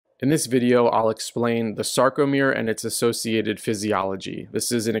In this video, I'll explain the sarcomere and its associated physiology.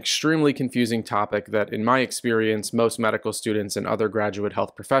 This is an extremely confusing topic that, in my experience, most medical students and other graduate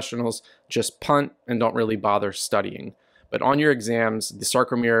health professionals just punt and don't really bother studying. But on your exams, the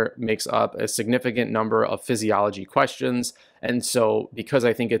sarcomere makes up a significant number of physiology questions, and so because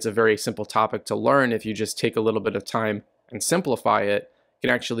I think it's a very simple topic to learn, if you just take a little bit of time and simplify it, can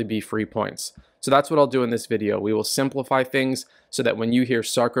actually be free points. So that's what I'll do in this video. We will simplify things so that when you hear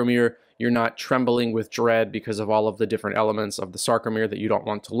sarcomere, you're not trembling with dread because of all of the different elements of the sarcomere that you don't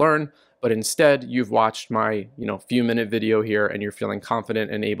want to learn, but instead you've watched my few-minute video here and you're feeling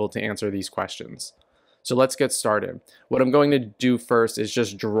confident and able to answer these questions. So let's get started. What I'm going to do first is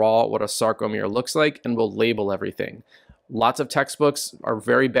just draw what a sarcomere looks like, and we'll label everything. Lots of textbooks are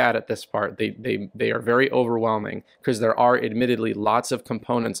very bad at this part. They are very overwhelming because there are admittedly lots of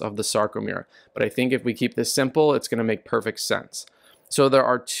components of the sarcomere. But I think if we keep this simple, it's going to make perfect sense. So there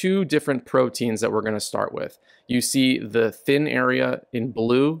are two different proteins that we're going to start with. You see the thin area in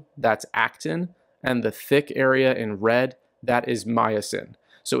blue, that's actin, and the thick area in red, that is myosin.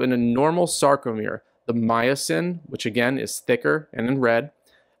 So in a normal sarcomere, the myosin, which again is thicker and in red,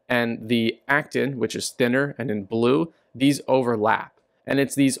 and the actin, which is thinner and in blue, these overlap. And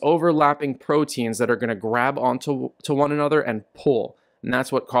it's these overlapping proteins that are going to grab onto one another and pull. And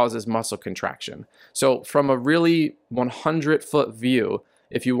that's what causes muscle contraction. So from a really 100-foot view,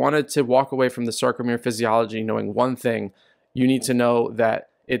 if you wanted to walk away from the sarcomere physiology knowing one thing, you need to know that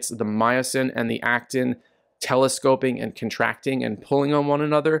it's the myosin and the actin telescoping and contracting and pulling on one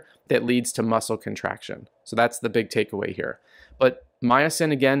another that leads to muscle contraction. So that's the big takeaway here. But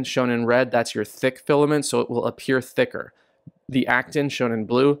myosin, again, shown in red, that's your thick filament, so it will appear thicker. The actin, shown in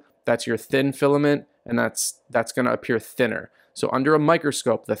blue, that's your thin filament, and that's going to appear thinner. So under a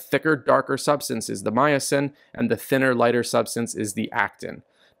microscope, the thicker, darker substance is the myosin, and the thinner, lighter substance is the actin.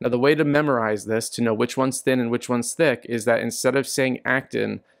 Now, the way to memorize this, to know which one's thin and which one's thick, is that instead of saying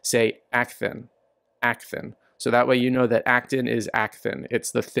actin, say actin. Actin. So that way you know that actin is actin.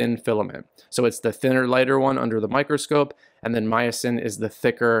 It's the thin filament. So it's the thinner, lighter one under the microscope, and then myosin is the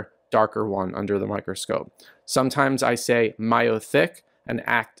thicker, darker one under the microscope. Sometimes I say myothick and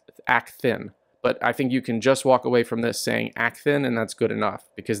actin, but I think you can just walk away from this saying actin, and that's good enough,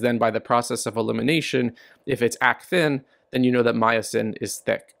 because then by the process of elimination, if it's actin, then you know that myosin is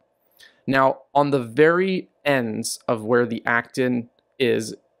thick. Now, on the very ends of where the actin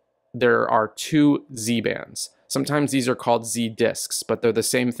is, there are two Z-bands. Sometimes these are called Z-discs, but they're the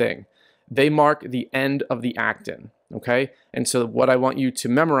same thing. They mark the end of the actin, okay? And so what I want you to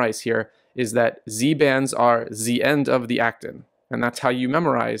memorize here is that Z-bands are the end of the actin. And that's how you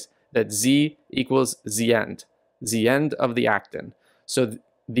memorize that Z equals the end of the actin. So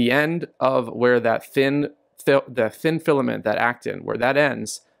the end of where that thin filament, that actin, where that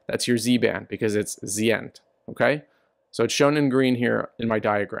ends, that's your Z-band because it's the end, okay? So it's shown in green here in my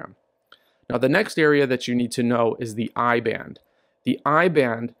diagram. Now, the next area that you need to know is the I-band. The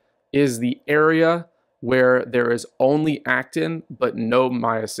I-band is the area where there is only actin but no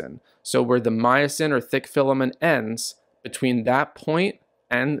myosin. So where the myosin or thick filament ends, between that point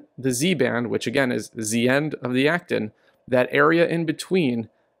and the Z-band, which again is the end of the actin, that area in between,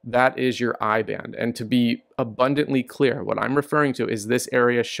 that is your I-band. And to be abundantly clear, what I'm referring to is this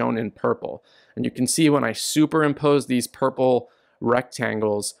area shown in purple. And you can see when I superimpose these purple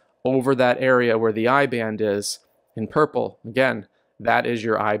rectangles over that area where the I-band is in purple, again, that is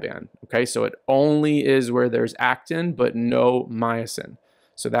your I-band, okay? So it only is where there's actin but no myosin.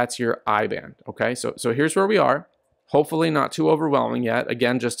 So that's your I-band, okay? So here's where we are. Hopefully not too overwhelming yet.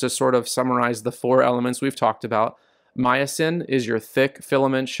 Again, just to sort of summarize the four elements we've talked about. Myosin is your thick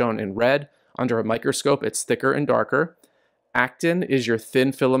filament shown in red. Under a microscope, it's thicker and darker. Actin is your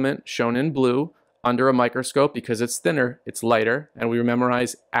thin filament shown in blue. Under a microscope, because it's thinner, it's lighter, and we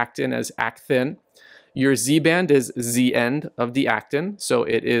memorize actin as actin. Your Z-band is the end of the actin, so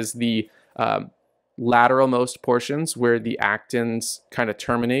it is the lateralmost portions where the actins kind of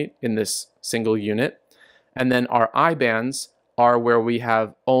terminate in this single unit. And then our I-bands are where we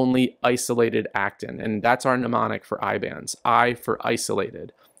have only isolated actin, and that's our mnemonic for I-bands. I for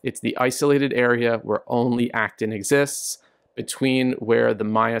isolated. It's the isolated area where only actin exists, between where the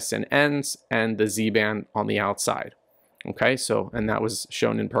myosin ends and the Z-band on the outside. Okay, so, and that was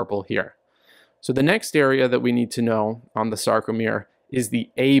shown in purple here. So the next area that we need to know on the sarcomere is the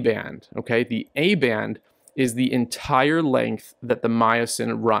A-band. Okay, the A-band is the entire length that the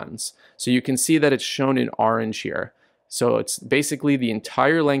myosin runs. So you can see that it's shown in orange here. So it's basically the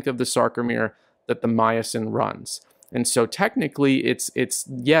entire length of the sarcomere that the myosin runs. And so technically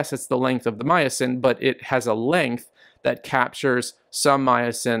yes, it's the length of the myosin, but it has a length that captures some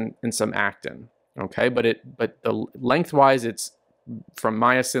myosin and some actin. Okay, but the lengthwise it's from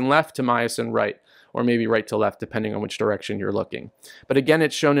myosin left to myosin right, or maybe right to left, depending on which direction you're looking. But again,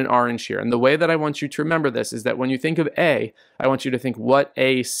 it's shown in orange here. And the way that I want you to remember this is that when you think of A, I want you to think, what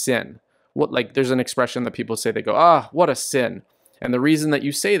a sin. What, like, there's an expression that people say, they go, ah, what a sin. And the reason that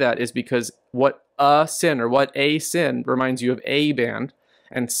you say that is because what a sin, or what a sin, reminds you of A band,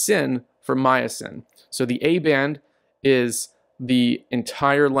 and sin for myosin. So the A band is the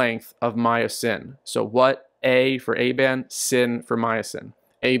entire length of myosin. So what A for A band, sin for myosin.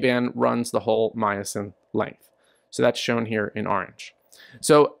 A band runs the whole myosin length. So that's shown here in orange.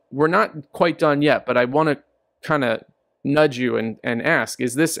 So we're not quite done yet, but I want to kind of nudge you and ask,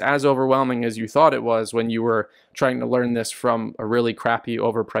 is this as overwhelming as you thought it was when you were trying to learn this from a really crappy,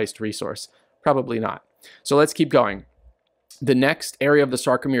 overpriced resource? Probably not. So let's keep going. The next area of the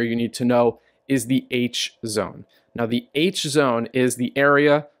sarcomere you need to know is the H zone. Now the H zone is the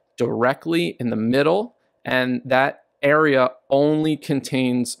area directly in the middle, and that area only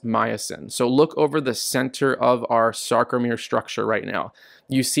contains myosin. So look over the center of our sarcomere structure right now.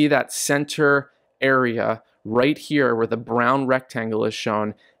 You see that center area right here where the brown rectangle is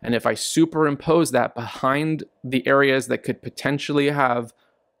shown, and if I superimpose that behind the areas that could potentially have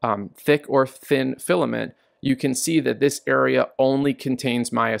thick or thin filament, you can see that this area only contains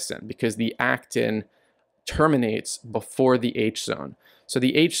myosin because the actin terminates before the H zone. So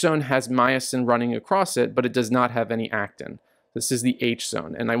the H zone has myosin running across it, but it does not have any actin. This is the H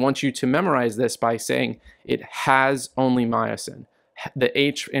zone. And I want you to memorize this by saying it has only myosin. The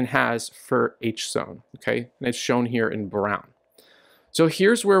H in has for H zone, okay? And it's shown here in brown. So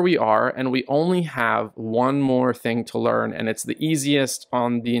here's where we are, and we only have one more thing to learn, and it's the easiest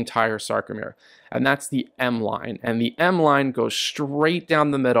on the entire sarcomere, and that's the M line. And the M line goes straight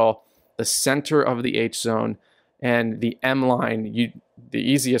down the middle, the center of the H zone, and the M line, the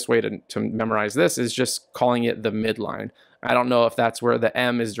easiest way to memorize this is just calling it the midline. I don't know if that's where the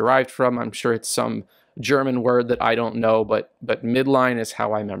M is derived from. I'm sure it's some German word that I don't know, but midline is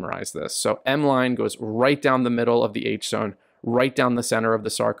how I memorize this. So M line goes right down the middle of the H zone, right down the center of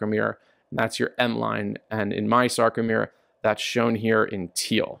the sarcomere, and that's your M line. And in my sarcomere, that's shown here in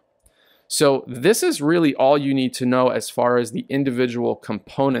teal. So this is really all you need to know as far as the individual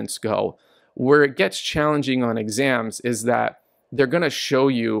components go. Where it gets challenging on exams is that they're going to show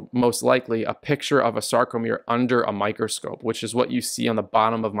you most likely a picture of a sarcomere under a microscope, which is what you see on the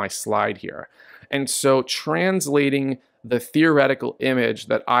bottom of my slide here. And so translating the theoretical image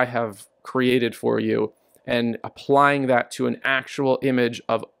that I have created for you and applying that to an actual image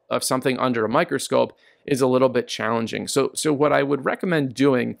of something under a microscope is a little bit challenging. So what I would recommend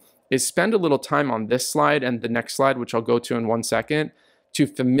doing is spend a little time on this slide and the next slide, which I'll go to in 1 second, to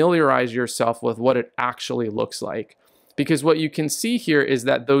familiarize yourself with what it actually looks like. Because what you can see here is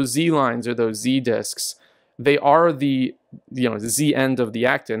that those Z lines or those Z discs, they are the Z end of the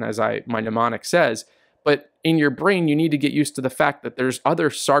actin, as my mnemonic says. But in your brain, you need to get used to the fact that there's other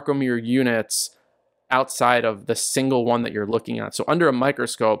sarcomere units outside of the single one that you're looking at. So under a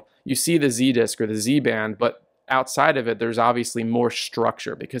microscope, you see the Z disc or the Z band, but outside of it, there's obviously more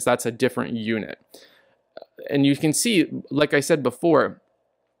structure because that's a different unit. And you can see, like I said before,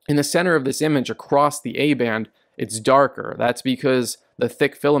 in the center of this image across the A band, it's darker. That's because the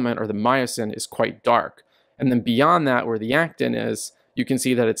thick filament or the myosin is quite dark. And then beyond that, where the actin is, you can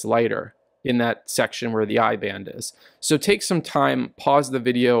see that it's lighter in that section where the I band is. So take some time, pause the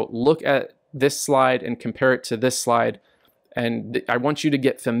video, look at this slide and compare it to this slide. And I want you to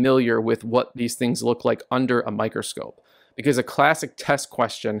get familiar with what these things look like under a microscope. Because a classic test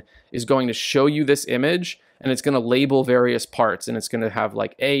question is going to show you this image and it's going to label various parts, and it's going to have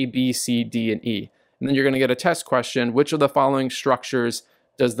like A, B, C, D, and E. And then you're going to get a test question, which of the following structures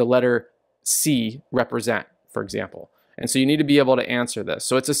does the letter C represent, for example? And so you need to be able to answer this.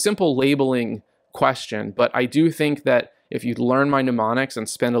 So it's a simple labeling question, but I do think that if you learn my mnemonics and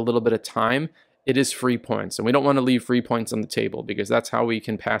spend a little bit of time, it is free points. And we don't want to leave free points on the table because that's how we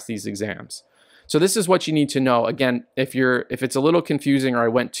can pass these exams. So this is what you need to know. Again, if it's a little confusing or I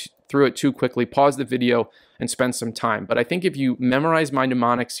went through it too quickly, pause the video and spend some time. But I think if you memorize my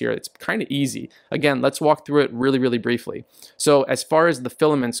mnemonics here, it's kind of easy. Again, let's walk through it really, really briefly. So as far as the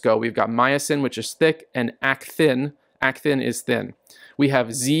filaments go, we've got myosin, which is thick, and actin. Actin is thin. We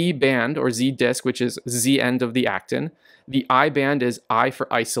have Z band or Z disc, which is Z end of the actin. The I band is I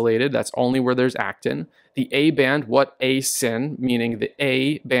for isolated. That's only where there's actin. The A band, what A sin, meaning the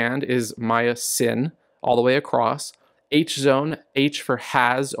A band is myosin all the way across. H zone, H for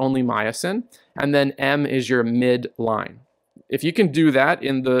has only myosin. And then M is your midline. If you can do that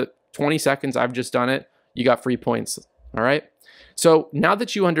in the 20 seconds I've just done it, you got free points All right. So now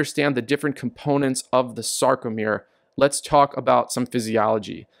that you understand the different components of the sarcomere, let's talk about some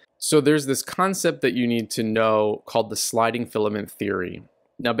physiology. So there's this concept that you need to know called the sliding filament theory.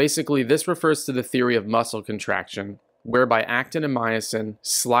 Now, basically, this refers to the theory of muscle contraction, whereby actin and myosin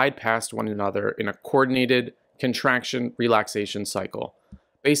slide past one another in a coordinated contraction-relaxation cycle.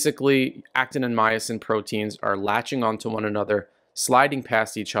 Basically, actin and myosin proteins are latching onto one another, sliding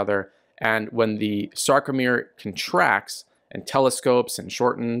past each other, and when the sarcomere contracts and telescopes and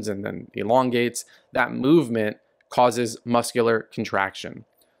shortens and then elongates, that movement causes muscular contraction.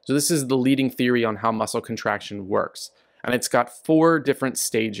 So this is the leading theory on how muscle contraction works. And it's got 4 different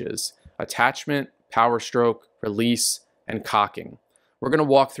stages: attachment, power stroke, release, and cocking. We're going to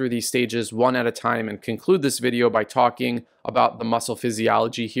walk through these stages one at a time and conclude this video by talking about the muscle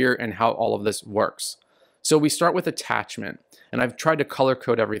physiology here and how all of this works. So we start with attachment, and I've tried to color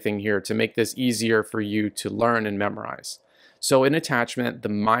code everything here to make this easier for you to learn and memorize. So in attachment, the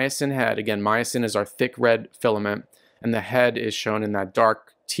myosin head, again, myosin is our thick red filament, and the head is shown in that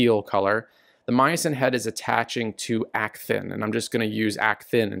dark teal color. The myosin head is attaching to actin, and I'm just going to use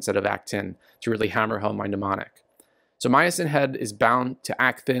actin instead of actin to really hammer home my mnemonic. So myosin head is bound to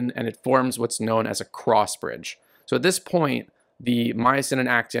actin, and it forms what's known as a cross bridge. So at this point, the myosin and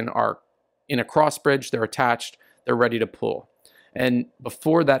actin are in a cross bridge, they're attached, they're ready to pull. And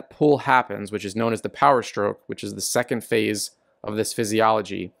before that pull happens, which is known as the power stroke, which is the second phase of this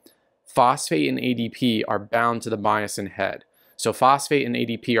physiology, phosphate and ADP are bound to the myosin head. So phosphate and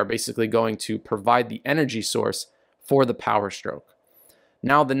ADP are basically going to provide the energy source for the power stroke.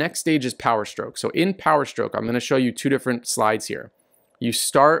 Now the next stage is power stroke. So in power stroke, I'm going to show you 2 different slides here. You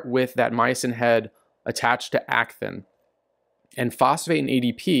start with that myosin head attached to actin, and phosphate and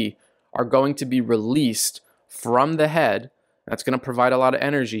ADP are going to be released from the head. That's going to provide a lot of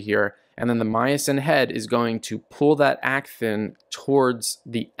energy here, and then the myosin head is going to pull that actin towards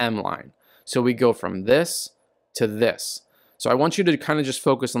the M line. So we go from this to this. So I want you to kind of just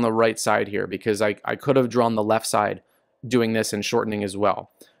focus on the right side here, because I could have drawn the left side doing this and shortening as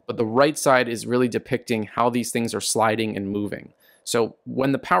well. But the right side is really depicting how these things are sliding and moving. So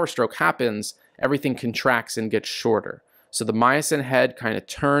when the power stroke happens, everything contracts and gets shorter. So the myosin head kind of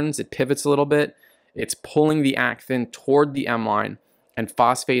turns, it pivots a little bit, it's pulling the actin toward the M line, and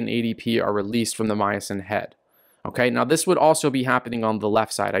phosphate and ADP are released from the myosin head. Okay, now this would also be happening on the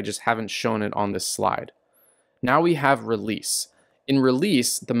left side. I just haven't shown it on this slide. Now we have release. In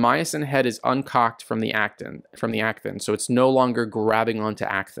release, the myosin head is uncocked from the actin, so it's no longer grabbing onto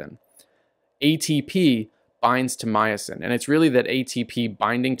actin. ATP binds to myosin, and it's really that ATP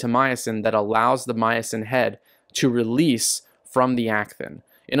binding to myosin that allows the myosin head to release from the actin.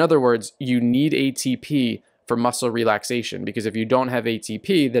 In other words, you need ATP for muscle relaxation, because if you don't have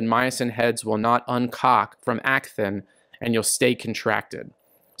ATP, then myosin heads will not uncock from actin and you'll stay contracted.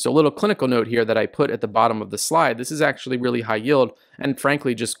 So a little clinical note here that I put at the bottom of the slide, this is actually really high yield and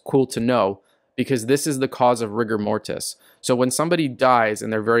frankly just cool to know, because this is the cause of rigor mortis. So when somebody dies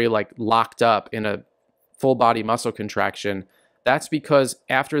and they're very locked up in a full body muscle contraction, that's because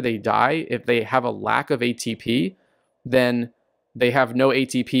after they die, if they have a lack of ATP, then they have no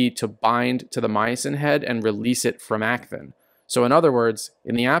ATP to bind to the myosin head and release it from actin. So in other words,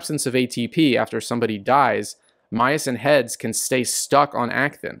 in the absence of ATP after somebody dies, myosin heads can stay stuck on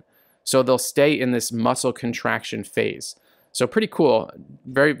actin. So they'll stay in this muscle contraction phase. So pretty cool,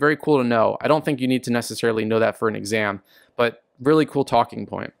 very, very cool to know. I don't think you need to necessarily know that for an exam, but really cool talking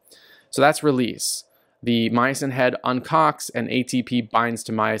point. So that's release. The myosin head uncocks and ATP binds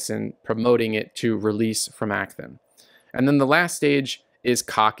to myosin, promoting it to release from actin. And then the last stage is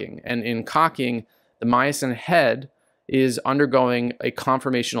cocking. And in cocking, the myosin head is undergoing a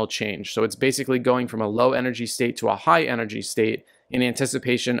conformational change. So it's basically going from a low energy state to a high energy state in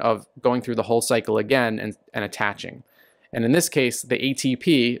anticipation of going through the whole cycle again and attaching. And in this case, the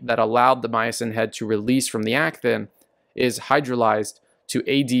ATP that allowed the myosin head to release from the actin is hydrolyzed to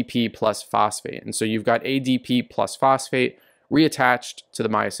ADP plus phosphate. And so you've got ADP plus phosphate reattached to the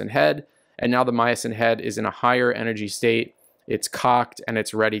myosin head, and now the myosin head is in a higher energy state. It's cocked and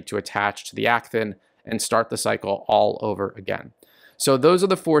it's ready to attach to the actin and start the cycle all over again. So those are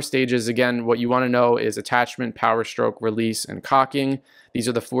the 4 stages. Again, what you want to know is attachment, power stroke, release, and cocking. These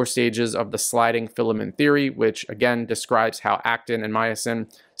are the 4 stages of the sliding filament theory, which again describes how actin and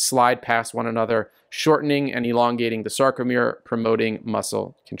myosin slide past one another, shortening and elongating the sarcomere, promoting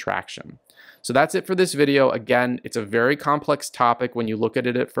muscle contraction. So that's it for this video. Again, it's a very complex topic when you look at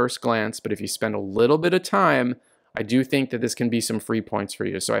it at first glance, but if you spend a little bit of time, I do think that this can be some free points for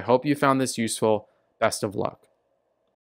you. So I hope you found this useful. Best of luck.